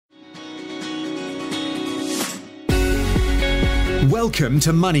Welcome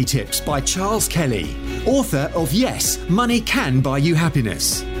to Money Tips by Charles Kelly, author of Yes, Money Can Buy You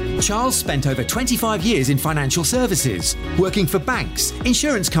Happiness. Charles spent over 25 years in financial services, working for banks,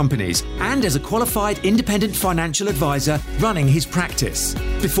 insurance companies, and as a qualified independent financial advisor running his practice,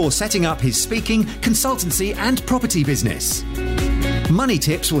 before setting up his speaking, consultancy, and property business. Money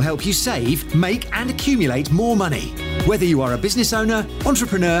Tips will help you save, make, and accumulate more money, whether you are a business owner,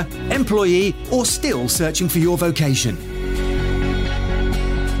 entrepreneur, employee, or still searching for your vocation.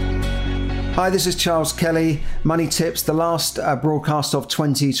 Hi, this is Charles Kelly, Money Tips, the last broadcast of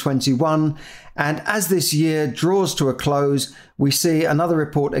 2021. And as this year draws to a close, we see another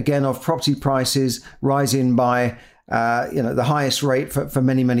report again of property prices rising by the highest rate for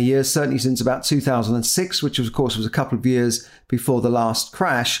many, many years, certainly since about 2006, which of course was a couple of years before the last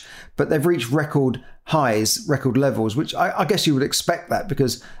crash. But they've reached record highs, record levels, which I guess you would expect that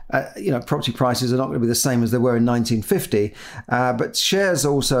because, property prices are not going to be the same as they were in 1950. But shares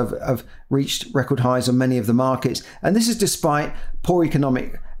also have reached record highs on many of the markets. And this is despite poor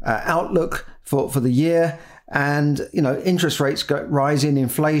economic outlook for the year. And, interest rates rising,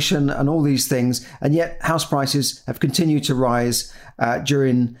 inflation and all these things. And yet house prices have continued to rise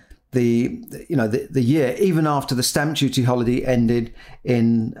during the year, even after the stamp duty holiday ended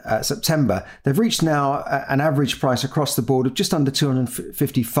in September. They've reached now an average price across the board of just under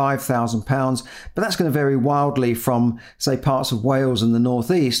 £255,000. But that's going to vary wildly from, say, parts of Wales and the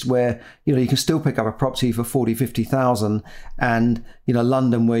northeast, where, you can still pick up a property for 40, 50,000, and,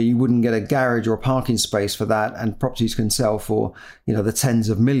 London, where you wouldn't get a garage or a parking space for that, and properties can sell for, the tens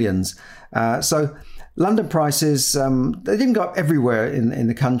of millions. So London prices, they didn't go up everywhere in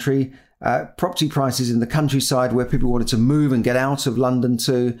the country. Property prices in the countryside where people wanted to move and get out of London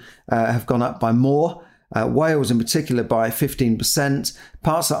have gone up by more. Wales in particular by 15%.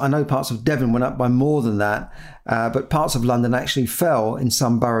 I know parts of Devon went up by more than that, but parts of London actually fell in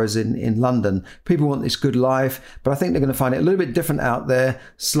some boroughs in London. People want this good life, but I think they're going to find it a little bit different out there.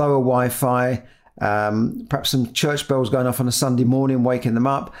 Slower Wi-Fi, perhaps some church bells going off on a Sunday morning, waking them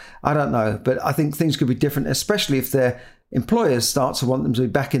up. I don't know, but I think things could be different, especially if their employers start to want them to be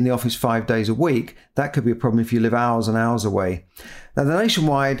back in the office 5 days a week. That could be a problem if you live hours and hours away. Now, the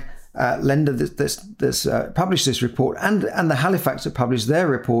Nationwide lender that's published this report and the Halifax that published their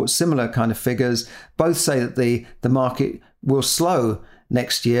report, similar kind of figures, both say that the market will slow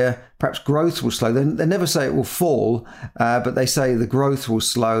next year. Perhaps growth will slow. They never say it will fall, but they say the growth will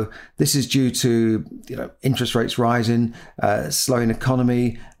slow. This is due to interest rates rising, slowing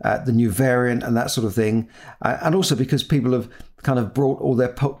economy, the new variant and that sort of thing, and also because people have kind of brought all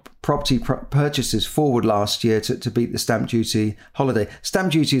their property purchases forward last year to beat the stamp duty holiday.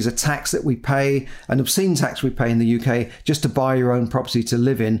 Stamp duty is a tax that we pay, an obscene tax we pay in the UK, just to buy your own property to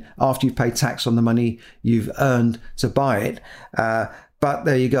live in after you've paid tax on the money you've earned to buy it. But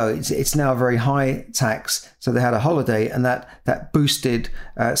there you go. It's now a very high tax. So they had a holiday, and that boosted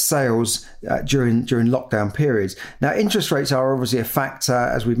sales during lockdown periods. Now, interest rates are obviously a factor,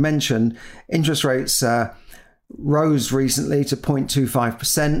 as we've mentioned. Interest rates rose recently to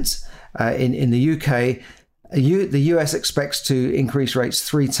 0.25% in the UK. The US expects to increase rates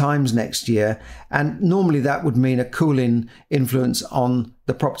 3 times next year, and normally that would mean a cooling influence on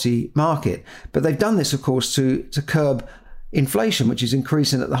the property market. But they've done this, of course, to curb inflation, which is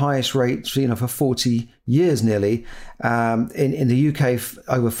increasing at the highest rate, for 40 years nearly. In the UK,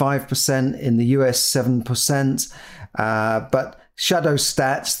 over 5%, in the US, 7%. But Shadow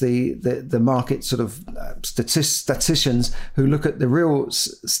Stats, the market sort of statisticians who look at the real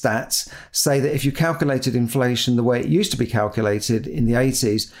stats, say that if you calculated inflation the way it used to be calculated in the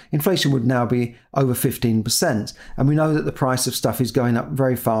 80s, inflation would now be over 15%. And we know that the price of stuff is going up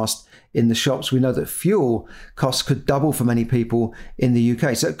very fast in the shops. We know that fuel costs could double for many people in the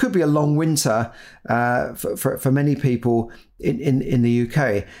UK. So it could be a long winter for many people in the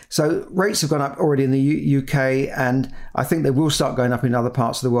UK. So rates have gone up already in the UK, and I think they will start going up in other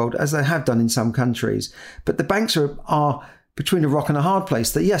parts of the world, as they have done in some countries. But the banks are between a rock and a hard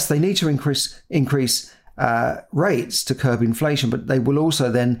place. That yes, they need to increase rates to curb inflation, but they will also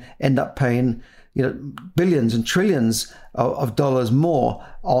then end up paying billions and trillions of dollars more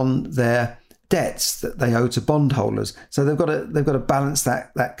on their debts that they owe to bondholders. So they've got to balance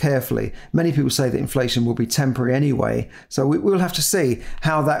that carefully. Many people say that inflation will be temporary anyway. So we'll have to see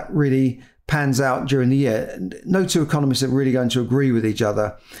how that really pans out during the year. No two economists are really going to agree with each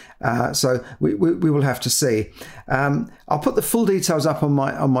other. So we will have to see. I'll put the full details up on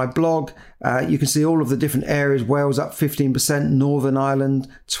my blog. You can see all of the different areas. Wales up 15%, Northern Ireland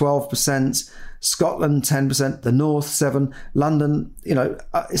 12%, Scotland 10%, the North 7%, London,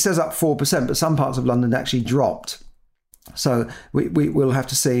 it says up 4%, but some parts of London actually dropped. So we'll have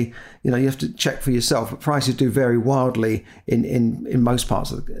to see, you have to check for yourself. But prices do vary wildly in most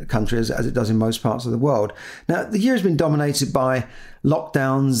parts of the country as it does in most parts of the world. Now, the year has been dominated by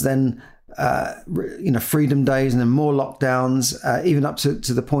lockdowns, then freedom days, and then more lockdowns, even up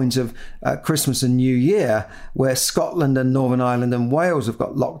to the point of Christmas and New Year, where Scotland and Northern Ireland and Wales have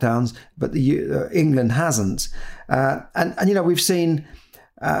got lockdowns, but England hasn't. And we've seen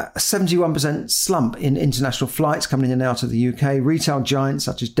a 71% slump in international flights coming in and out of the UK. Retail giants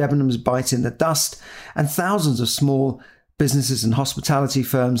such as Debenhams biting the dust, and thousands of small businesses and hospitality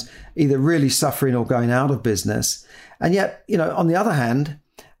firms either really suffering or going out of business. And yet, on the other hand,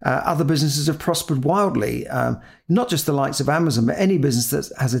 other businesses have prospered wildly, not just the likes of Amazon, but any business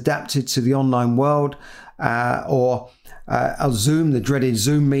that has adapted to the online world or Zoom, the dreaded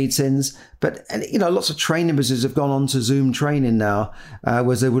Zoom meetings. But lots of training businesses have gone on to Zoom training now,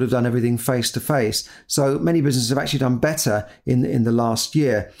 whereas they would have done everything face to face. So many businesses have actually done better in the last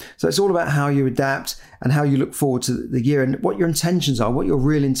year. So it's all about how you adapt and how you look forward to the year and what your intentions are, what your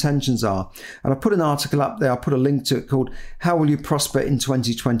real intentions are. And I put an article up there, I'll put a link to it, called How Will You Prosper in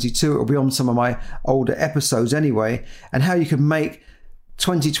 2022? It'll be on some of my older episodes anyway, and how you can make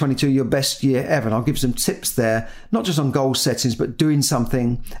 2022 your best year ever. And I'll give some tips there, not just on goal settings, but doing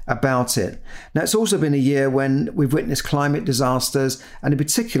something about it. Now, it's also been a year when we've witnessed climate disasters, and in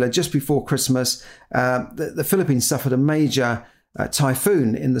particular, just before Christmas, the Philippines suffered a major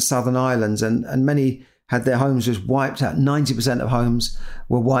typhoon in the southern islands, and many had their homes just wiped out. 90% of homes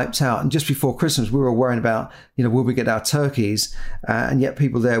were wiped out. And just before Christmas, we were worrying about, will we get our turkeys? And yet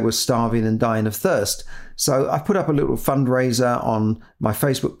people there were starving and dying of thirst. So I put up a little fundraiser on my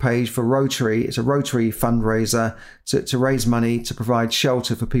Facebook page for Rotary. It's a Rotary fundraiser to raise money to provide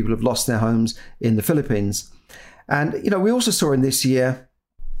shelter for people who have lost their homes in the Philippines. And, we also saw in this year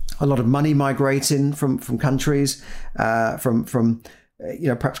a lot of money migrating from countries, from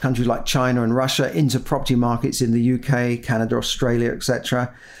perhaps countries like China and Russia into property markets in the UK, Canada, Australia,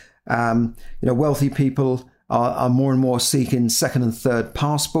 etc. Wealthy people are more and more seeking second and third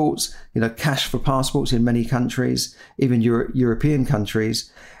passports, cash for passports in many countries, even European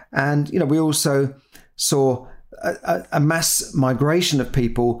countries. And, we also saw a mass migration of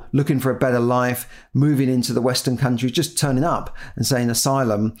people looking for a better life, moving into the Western countries, just turning up and saying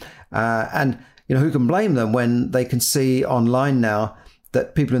asylum. And who can blame them when they can see online now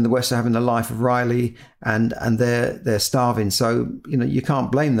that people in the West are having the life of Riley and they're starving. So, you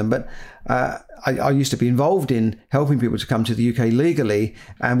can't blame them. But I used to be involved in helping people to come to the UK legally,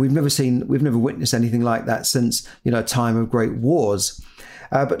 and we've never witnessed anything like that since, a time of great wars.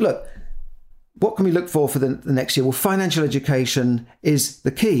 But look, what can we look for the next year? Well, financial education is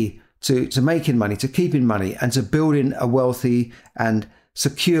the key to making money, to keeping money, and to building a wealthy and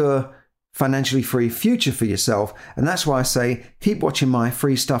secure, financially free future for yourself. And that's why I say keep watching my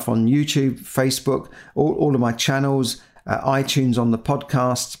free stuff on YouTube, Facebook, all of my channels, iTunes, on the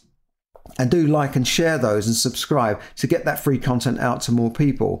podcast, and do like and share those and subscribe to get that free content out to more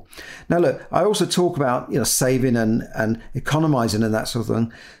people. Now, look, I also talk about saving and economizing and that sort of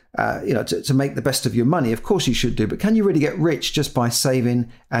thing. To make the best of your money. Of course you should do, but can you really get rich just by saving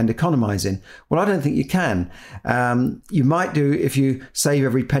and economizing? Well, I don't think you can. You might do if you save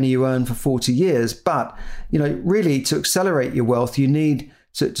every penny you earn for 40 years, but really to accelerate your wealth, you need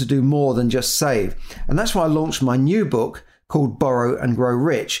to do more than just save. And that's why I launched my new book called Borrow and Grow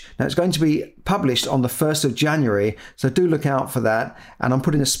Rich. Now, it's going to be published on the 1st of January, so do look out for that. And I'm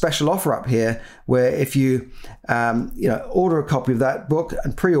putting a special offer up here where if you order a copy of that book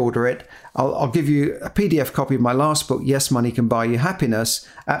and pre-order it, I'll give you a PDF copy of my last book, Yes, Money Can Buy You Happiness,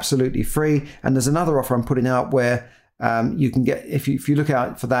 absolutely free. And there's another offer I'm putting out where you can get, if you look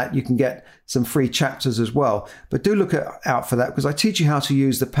out for that, you can get some free chapters as well. But do look out for that, because I teach you how to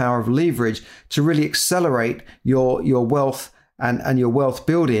use the power of leverage to really accelerate your wealth and your wealth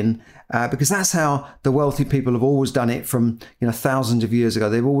building, because that's how the wealthy people have always done it from thousands of years ago.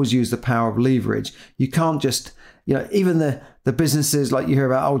 They've always used the power of leverage. You can't just even the businesses like you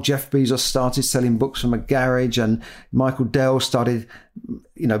hear about, Jeff Bezos started selling books from a garage, and Michael Dell started,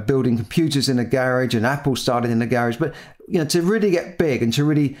 building computers in a garage, and Apple started in a garage. But, to really get big and to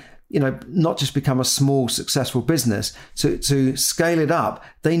really, not just become a small successful business, to scale it up,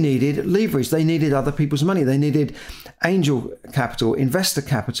 they needed leverage. They needed other people's money. They needed angel capital, investor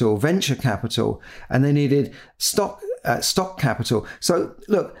capital, venture capital, and they needed stock capital. So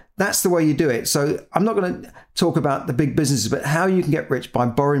look, that's the way you do it. So I'm not going to talk about the big businesses, but how you can get rich by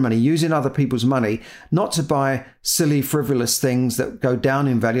borrowing money, using other people's money, not to buy silly, frivolous things that go down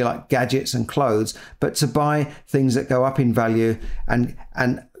in value like gadgets and clothes, but to buy things that go up in value and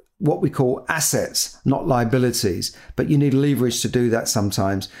what we call assets, not liabilities, but you need leverage to do that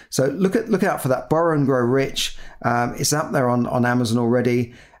sometimes. So look out for that. Borrow and Grow Rich. It's up there on Amazon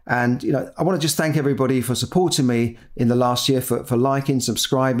already. And, I want to just thank everybody for supporting me in the last year, for liking,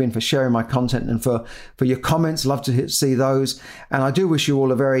 subscribing, for sharing my content, and for your comments. Love to see those. And I do wish you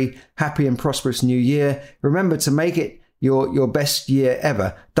all a very happy and prosperous new year. Remember to make it your best year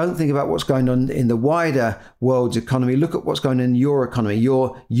ever. Don't think about what's going on in the wider world's economy. Look at what's going on in your economy,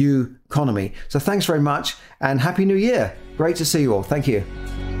 your economy. So thanks very much and Happy New Year. Great to see you all. Thank you.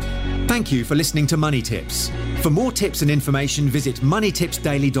 Thank you for listening to Money Tips. For more tips and information, visit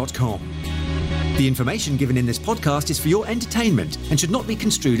moneytipsdaily.com. The information given in this podcast is for your entertainment and should not be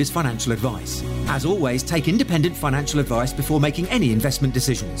construed as financial advice. As always, take independent financial advice before making any investment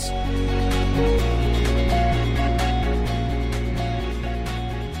decisions.